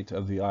point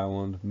of the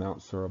island, Mount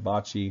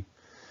Suribachi,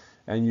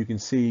 and you can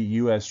see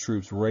U.S.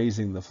 troops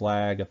raising the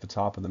flag at the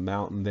top of the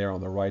mountain there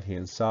on the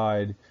right-hand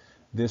side.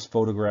 This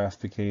photograph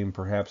became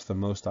perhaps the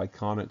most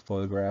iconic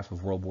photograph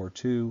of World War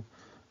II.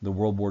 The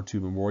World War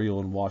II Memorial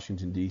in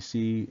Washington,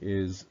 D.C.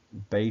 is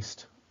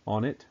based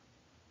on it.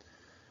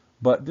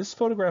 But this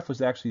photograph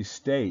was actually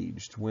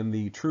staged. When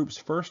the troops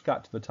first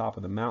got to the top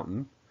of the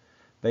mountain,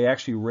 they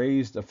actually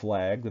raised a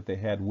flag that they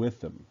had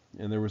with them.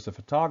 And there was a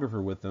photographer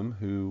with them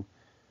who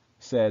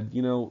said,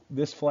 you know,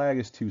 this flag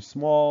is too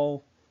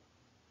small.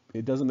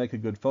 It doesn't make a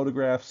good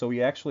photograph. So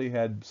he actually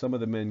had some of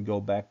the men go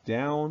back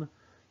down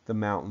the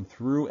mountain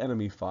through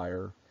enemy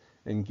fire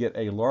and get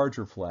a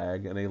larger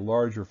flag and a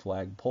larger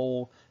flag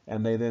pole,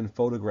 and they then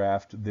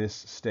photographed this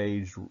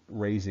staged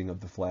raising of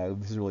the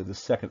flag. This is really the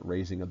second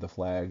raising of the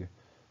flag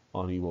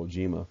on Iwo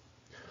Jima.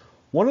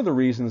 One of the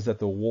reasons that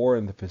the war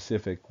in the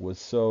Pacific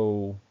was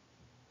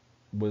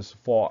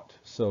fought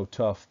so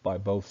tough by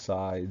both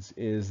sides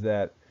is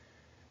that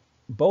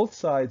both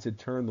sides had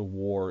turned the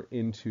war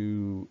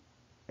into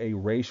a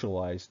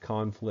racialized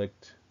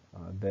conflict.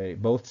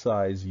 Both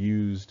sides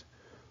used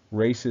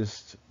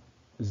racist,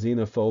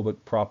 xenophobic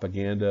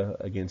propaganda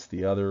against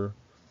the other.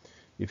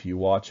 If you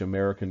watch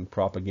American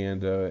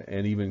propaganda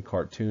and even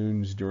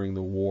cartoons during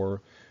the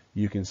war,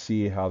 you can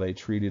see how they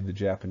treated the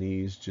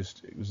Japanese.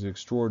 It was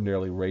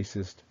extraordinarily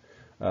racist.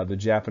 The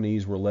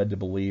Japanese were led to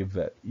believe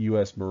that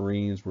U.S.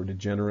 Marines were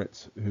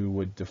degenerates who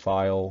would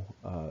defile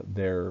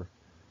their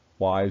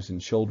wives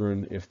and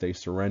children if they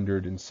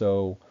surrendered. And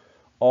so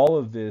all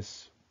of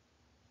this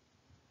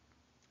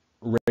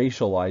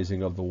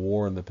racializing of the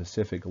war in the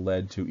Pacific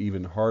led to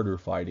even harder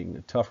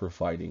fighting, tougher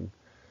fighting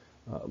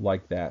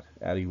like that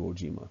at Iwo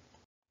Jima.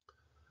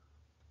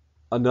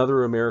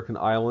 Another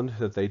island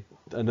that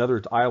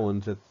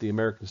the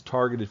Americans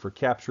targeted for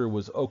capture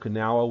was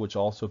Okinawa, which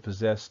also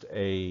possessed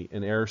an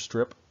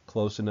airstrip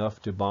close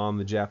enough to bomb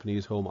the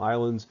Japanese home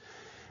islands.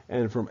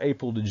 And from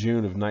April to June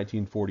of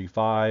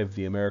 1945,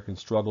 the Americans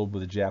struggled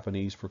with the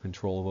Japanese for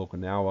control of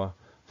Okinawa,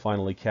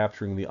 finally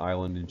capturing the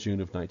island in June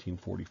of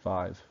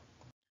 1945.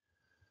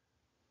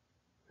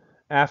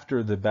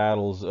 After the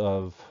battles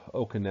of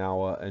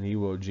Okinawa and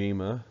Iwo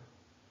Jima,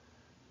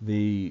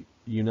 the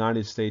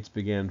United States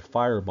began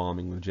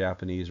firebombing the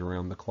Japanese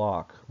around the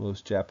clock.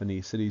 Most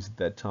Japanese cities at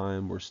that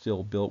time were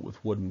still built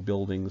with wooden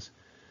buildings,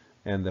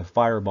 and the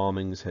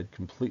firebombings had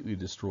completely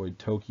destroyed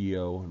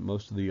Tokyo and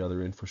most of the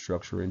other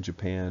infrastructure in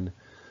Japan.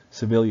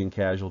 Civilian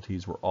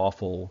casualties were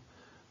awful.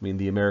 I mean,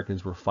 the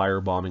Americans were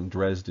firebombing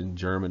Dresden,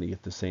 Germany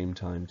at the same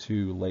time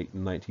too, late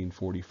in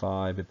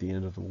 1945 at the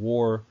end of the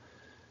war.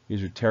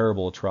 These are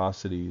terrible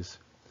atrocities.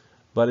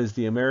 But as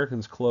the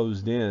Americans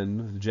closed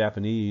in, the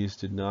Japanese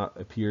did not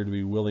appear to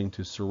be willing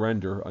to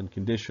surrender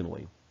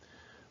unconditionally.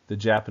 The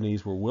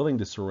Japanese were willing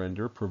to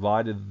surrender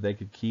provided that they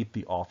could keep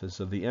the office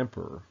of the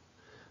emperor.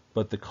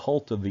 But the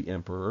cult of the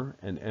emperor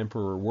and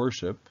emperor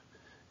worship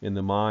in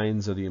the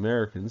minds of the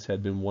Americans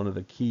had been one of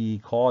the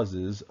key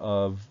causes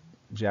of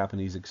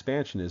Japanese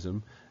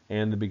expansionism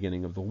and the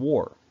beginning of the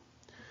war.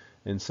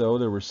 And so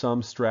there were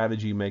some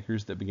strategy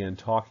makers that began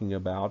talking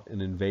about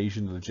an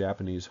invasion of the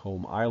Japanese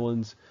home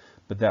islands,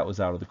 but that was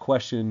out of the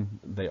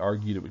question. They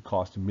argued it would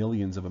cost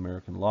millions of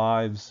American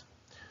lives.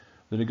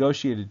 The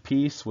negotiated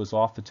peace was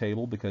off the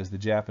table because the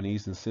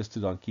Japanese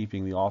insisted on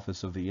keeping the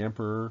office of the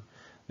emperor.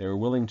 They were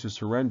willing to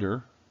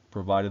surrender,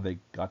 provided they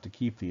got to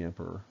keep the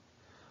emperor.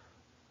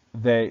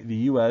 The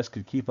U.S.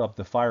 could keep up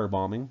the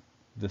firebombing.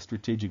 The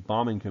Strategic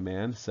Bombing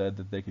Command said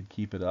that they could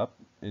keep it up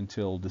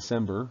until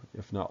December,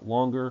 if not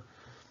longer,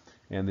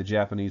 and the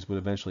Japanese would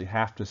eventually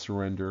have to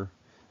surrender.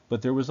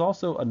 But there was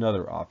also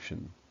another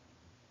option.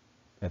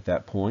 At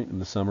that point, in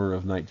the summer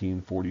of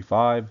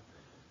 1945,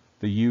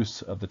 the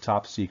use of the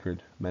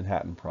top-secret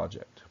Manhattan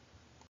Project.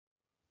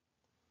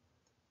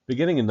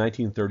 Beginning in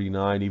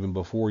 1939, even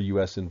before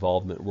U.S.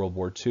 involvement in World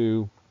War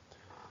II,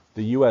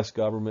 the U.S.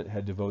 government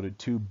had devoted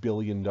 $2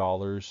 billion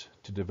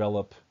to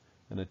develop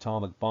an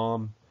atomic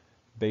bomb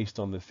based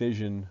on the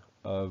fission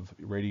of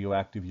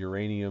radioactive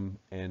uranium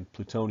and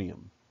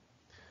plutonium.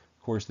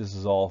 Of course, this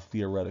is all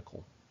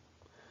theoretical.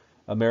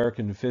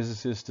 American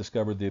physicists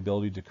discovered the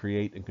ability to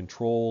create and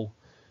control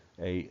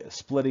a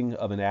splitting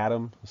of an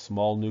atom, a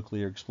small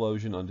nuclear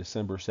explosion, on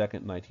December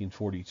 2nd,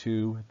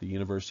 1942 at the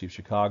University of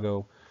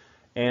Chicago.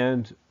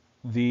 And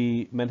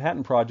the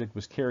Manhattan Project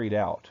was carried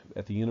out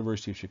at the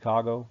University of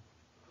Chicago,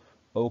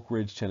 Oak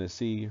Ridge,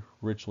 Tennessee,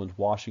 Richland,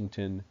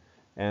 Washington,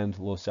 and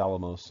Los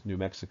Alamos, New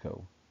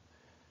Mexico.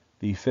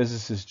 The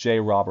physicist J.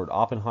 Robert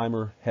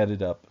Oppenheimer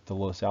headed up the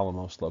Los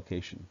Alamos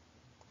location.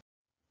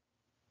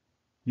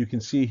 You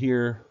can see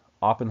here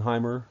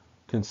Oppenheimer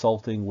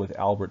consulting with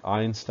Albert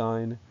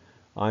Einstein.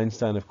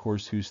 Einstein, of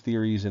course, whose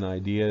theories and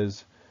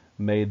ideas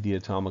made the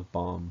atomic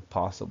bomb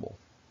possible.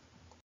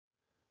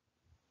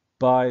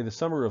 By the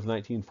summer of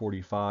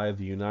 1945,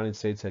 the United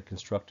States had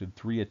constructed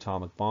 3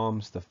 atomic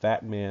bombs: the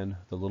Fat Man,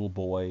 the Little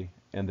Boy,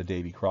 and the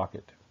Davy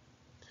Crockett.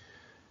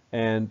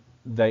 And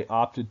they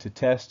opted to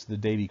test the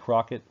Davy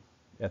Crockett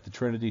at the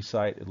Trinity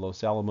site at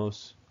Los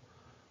Alamos.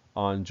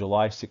 On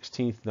July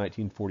 16,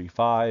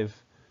 1945,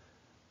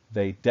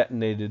 they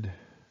detonated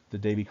the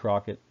Davy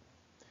Crockett.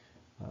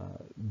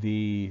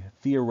 The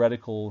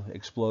theoretical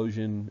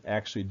explosion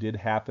actually did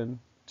happen.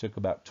 It took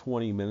about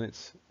 20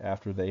 minutes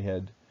after they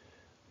had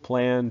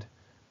planned.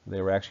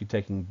 They were actually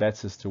taking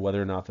bets as to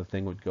whether or not the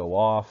thing would go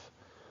off.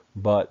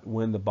 But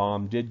when the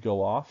bomb did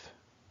go off,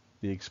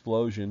 the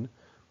explosion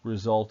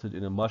resulted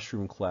in a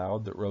mushroom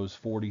cloud that rose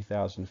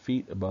 40,000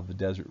 feet above the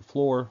desert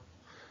floor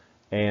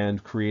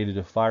and created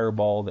a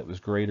fireball that was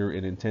greater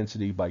in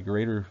intensity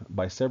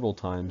by several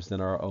times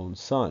than our own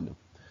sun.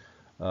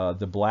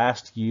 The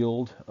blast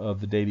yield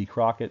of the Davy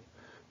Crockett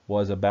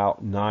was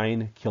about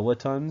 9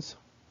 kilotons.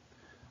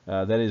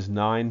 That is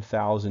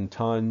 9,000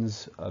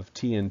 tons of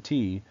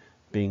TNT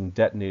being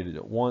detonated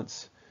at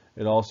once.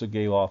 It also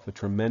gave off a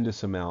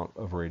tremendous amount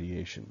of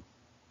radiation.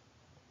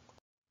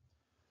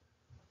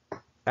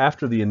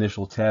 After the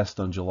initial test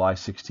on July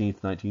 16,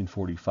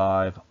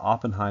 1945,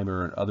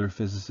 Oppenheimer and other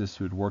physicists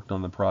who had worked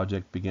on the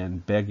project began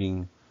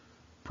begging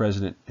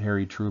President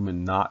Harry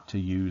Truman not to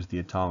use the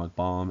atomic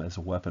bomb as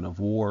a weapon of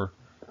war.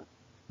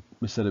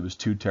 They said it was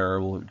too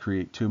terrible, it would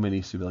create too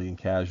many civilian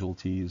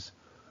casualties.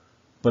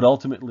 But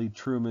ultimately,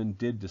 Truman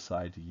did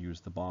decide to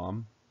use the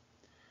bomb,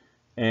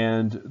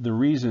 and the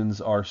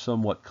reasons are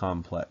somewhat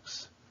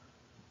complex.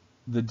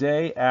 The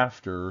day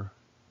after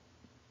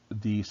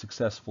the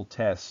successful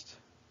test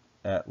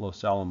at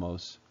Los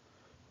Alamos,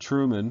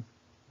 Truman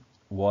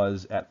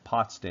was at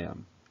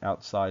Potsdam,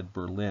 outside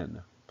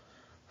Berlin,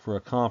 for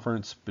a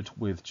conference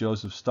with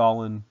Joseph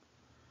Stalin,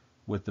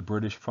 with the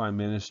British Prime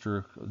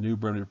Minister, new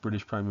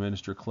British Prime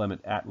Minister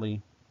Clement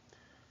Attlee,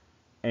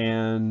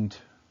 and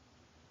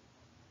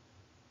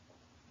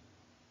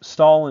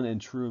Stalin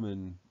and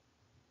Truman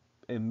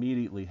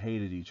immediately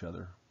hated each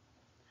other.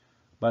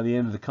 By the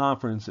end of the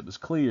conference, it was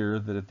clear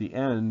that at the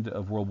end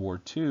of World War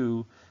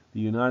II, the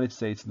United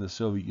States and the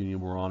Soviet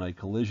Union were on a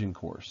collision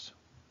course.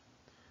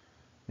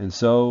 And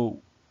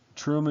so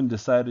Truman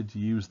decided to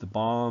use the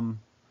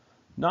bomb,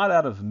 not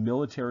out of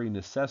military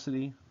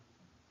necessity,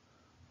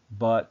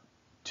 but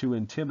to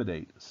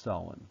intimidate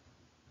Stalin.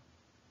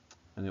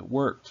 And it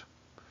worked.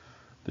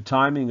 The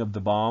timing of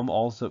the bomb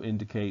also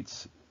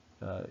indicates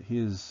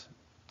his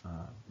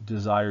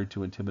desire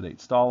to intimidate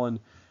Stalin.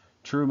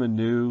 Truman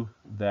knew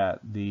that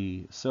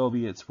the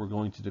Soviets were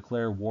going to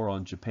declare war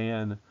on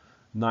Japan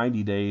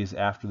 90 days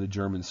after the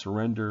German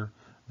surrender.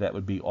 That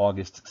would be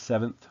August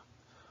 7th.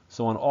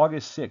 So on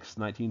August 6,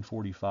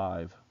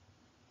 1945,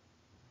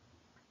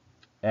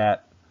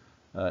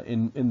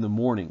 in the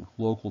morning,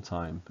 local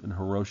time, in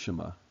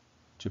Hiroshima,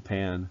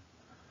 Japan,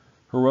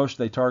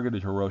 they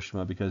targeted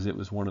Hiroshima because it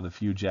was one of the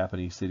few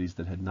Japanese cities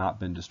that had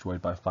not been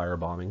destroyed by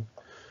firebombing.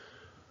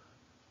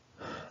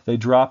 They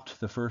dropped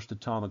the first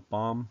atomic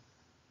bomb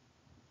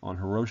on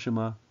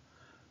Hiroshima,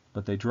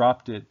 but they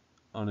dropped it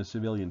on a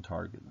civilian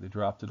target. They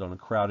dropped it on a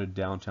crowded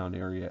downtown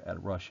area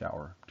at rush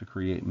hour to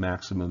create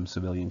maximum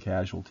civilian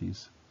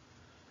casualties.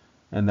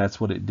 And that's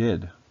what it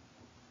did.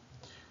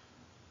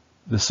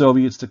 The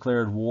Soviets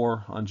declared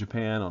war on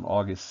Japan on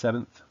August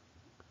 7th,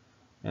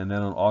 and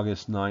then on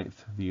August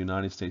 9th, the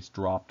United States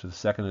dropped the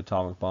second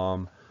atomic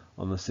bomb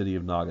on the city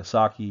of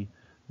Nagasaki.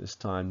 This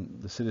time,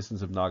 the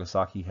citizens of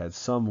Nagasaki had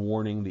some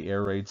warning. The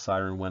air raid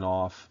siren went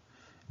off,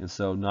 and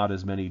so not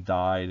as many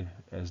died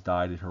as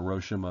died at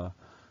Hiroshima,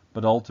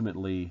 but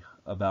ultimately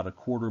about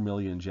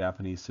 250,000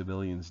 Japanese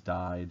civilians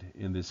died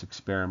in this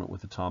experiment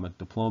with atomic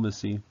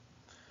diplomacy.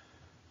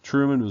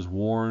 Truman was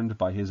warned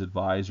by his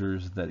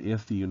advisors that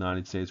if the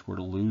United States were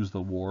to lose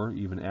the war,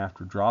 even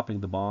after dropping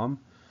the bomb,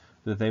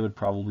 that they would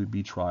probably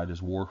be tried as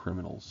war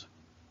criminals.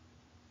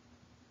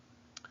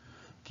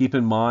 Keep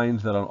in mind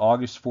that on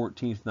August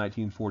 14,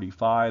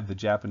 1945, the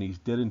Japanese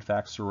did in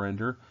fact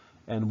surrender,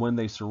 and when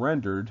they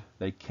surrendered,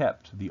 they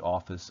kept the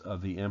office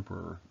of the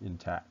emperor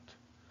intact.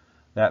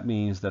 That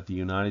means that the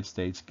United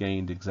States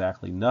gained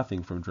exactly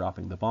nothing from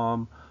dropping the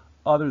bomb,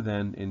 other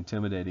than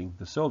intimidating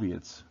the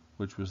Soviets,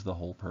 which was the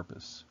whole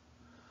purpose.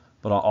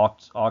 But on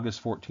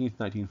August 14,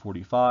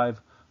 1945,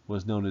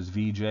 was known as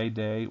VJ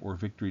Day, or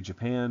Victory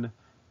Japan,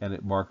 and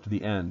it marked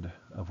the end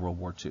of World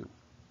War II.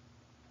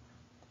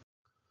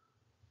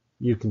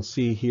 You can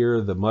see here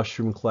the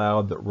mushroom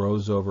cloud that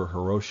rose over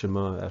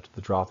Hiroshima after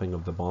the dropping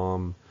of the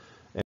bomb,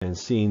 and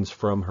scenes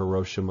from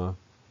Hiroshima,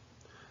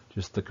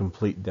 just the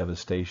complete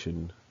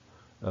devastation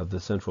of the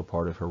central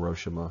part of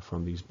Hiroshima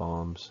from these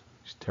bombs.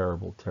 These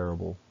terrible,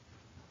 terrible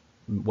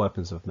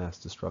weapons of mass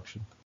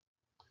destruction.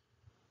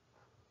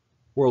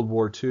 World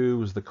War II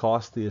was the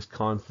costliest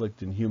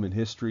conflict in human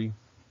history.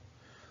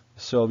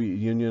 The Soviet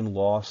Union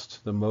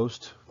lost the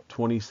most,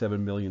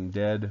 27 million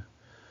dead.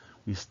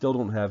 We still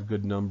don't have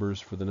good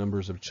numbers for the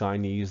numbers of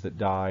Chinese that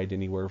died,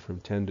 anywhere from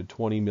 10 to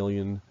 20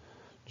 million.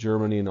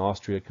 Germany and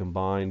Austria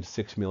combined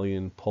 6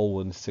 million,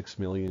 Poland 6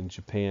 million,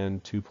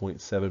 Japan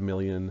 2.7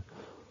 million.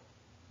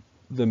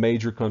 The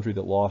major country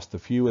that lost the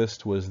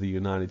fewest was the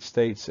United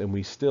States, and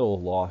we still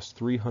lost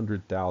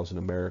 300,000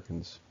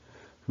 Americans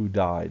who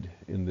died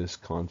in this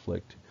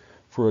conflict,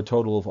 for a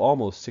total of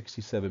almost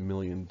 67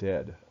 million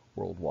dead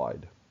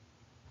worldwide.